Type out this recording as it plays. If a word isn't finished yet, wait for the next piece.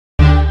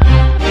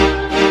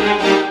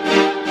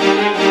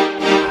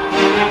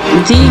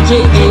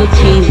DJM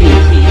TV.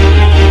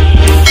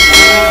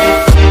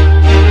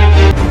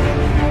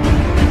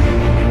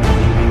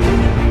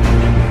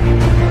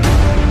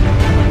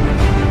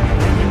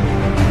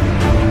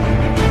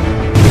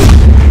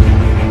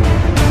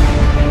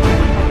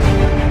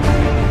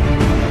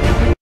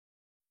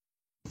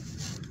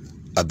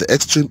 At the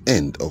extreme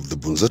end of the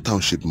Bunza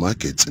Township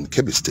markets in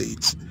Kebbi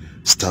State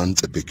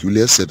stands a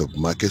peculiar set of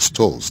market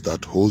stalls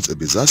that holds a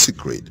bizarre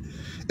secret,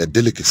 a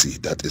delicacy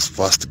that is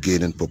fast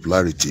gaining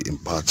popularity in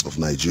parts of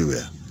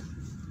Nigeria.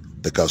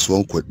 The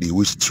Kasuan Kwetli,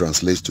 which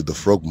translates to the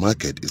frog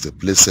market, is a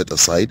place set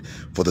aside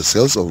for the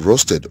sales of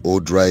roasted or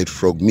dried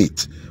frog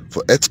meat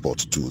for export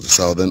to the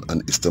southern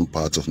and eastern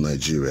parts of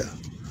Nigeria.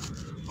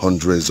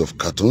 Hundreds of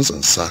cartons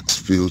and sacks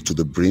filled to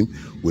the brim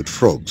with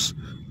frogs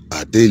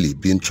are daily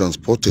being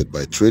transported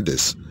by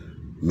traders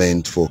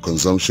meant for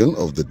consumption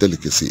of the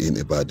delicacy in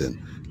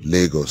Ibadan,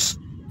 Lagos,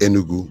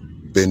 Enugu,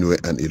 Benue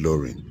and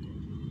Ilorin.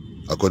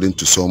 According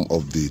to some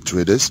of the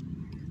traders,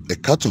 a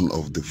carton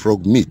of the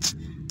frog meat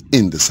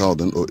in the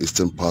southern or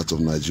eastern parts of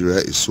Nigeria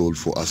is sold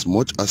for as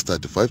much as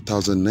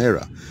 35,000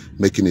 naira,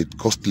 making it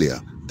costlier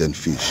than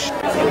fish.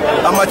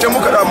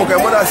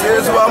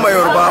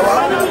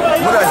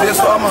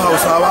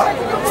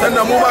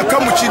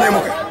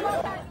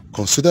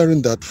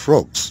 Considering that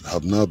frogs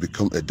have now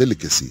become a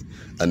delicacy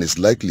and is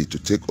likely to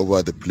take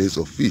over the place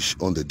of fish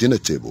on the dinner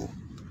table,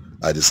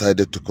 I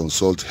decided to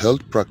consult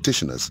health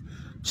practitioners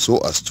so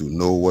as to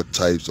know what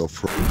types of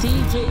frog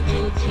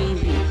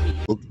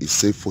is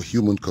safe for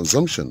human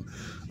consumption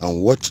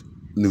and what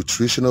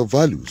nutritional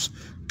values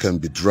can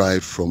be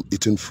derived from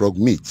eating frog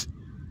meat.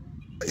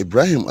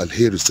 Ibrahim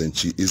Alheri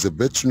Senchi is a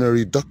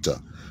veterinary doctor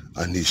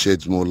and he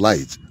sheds more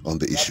light on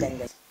the issue.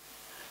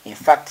 In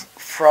fact,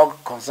 frog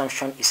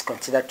consumption is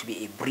considered to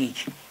be a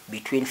bridge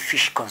between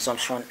fish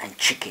consumption and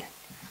chicken,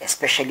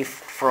 especially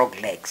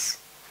frog legs.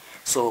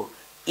 So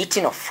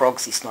eating of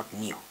frogs is not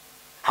new.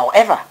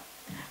 However,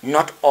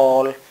 not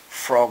all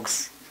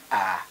frogs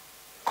are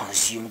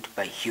consumed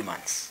by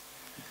humans.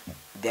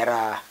 There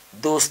are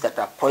those that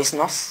are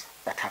poisonous,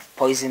 that have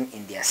poison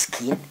in their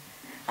skin,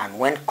 and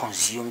when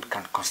consumed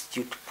can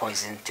constitute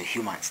poison to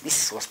humans.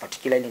 This was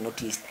particularly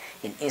noticed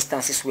in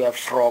instances where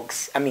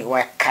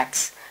where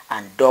cats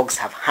and dogs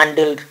have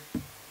handled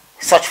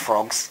such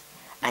frogs,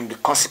 and the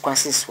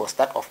consequences was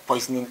that of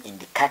poisoning in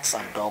the cats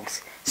and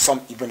dogs,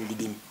 some even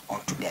leading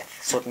on to death.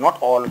 So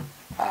not all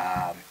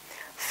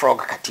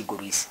frog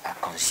categories are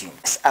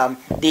consumed.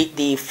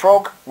 The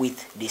frog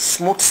with the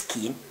smooth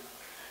skin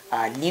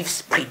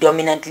lives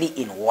predominantly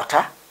in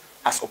water,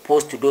 as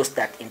opposed to those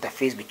that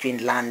interface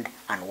between land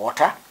and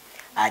water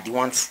are the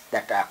ones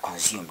that are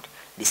consumed.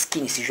 The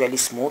skin is usually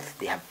smooth,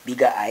 they have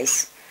bigger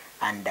eyes,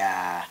 and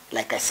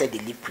like I said, they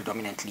live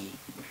predominantly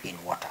in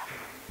water.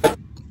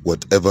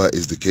 Whatever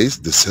is the case,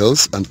 the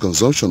sales and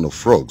consumption of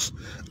frogs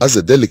as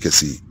a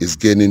delicacy is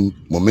gaining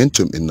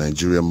momentum in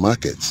Nigerian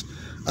markets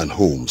and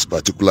homes,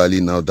 particularly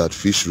now that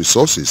fish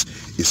resources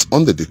is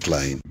on the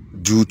decline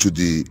due to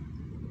the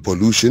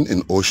pollution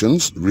in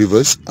oceans,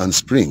 rivers and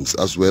springs,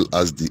 as well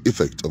as the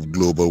effect of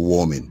global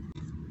warming.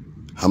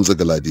 Hamza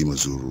Galadi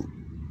Mazuru,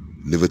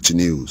 Liberty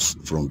News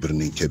from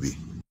Birnin Kebbi.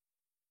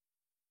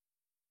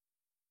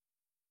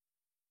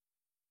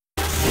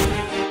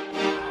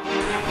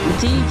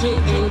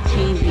 DJM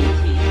TV.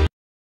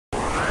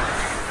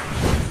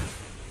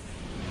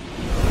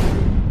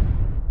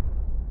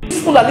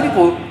 People are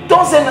people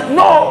don't say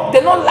no,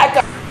 they don't like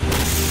us.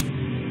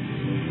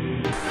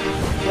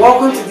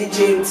 Welcome to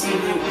DJM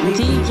TV.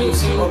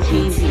 DJM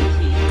TV.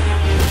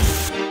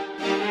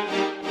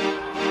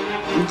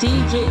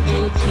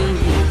 DJM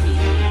TV.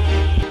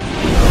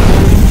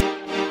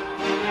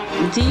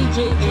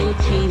 DJM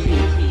TV.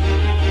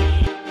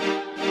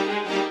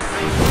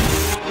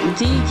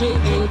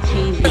 DJM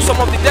TV. Some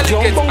of the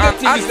delegates and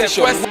ask the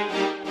question.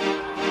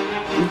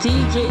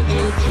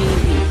 DJM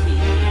TV.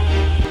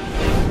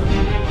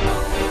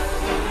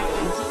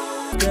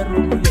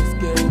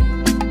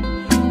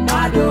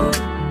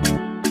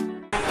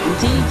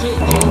 DJM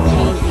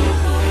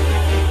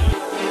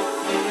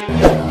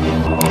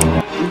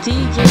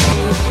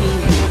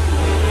TV.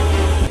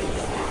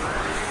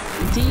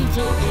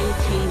 DJM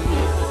TV.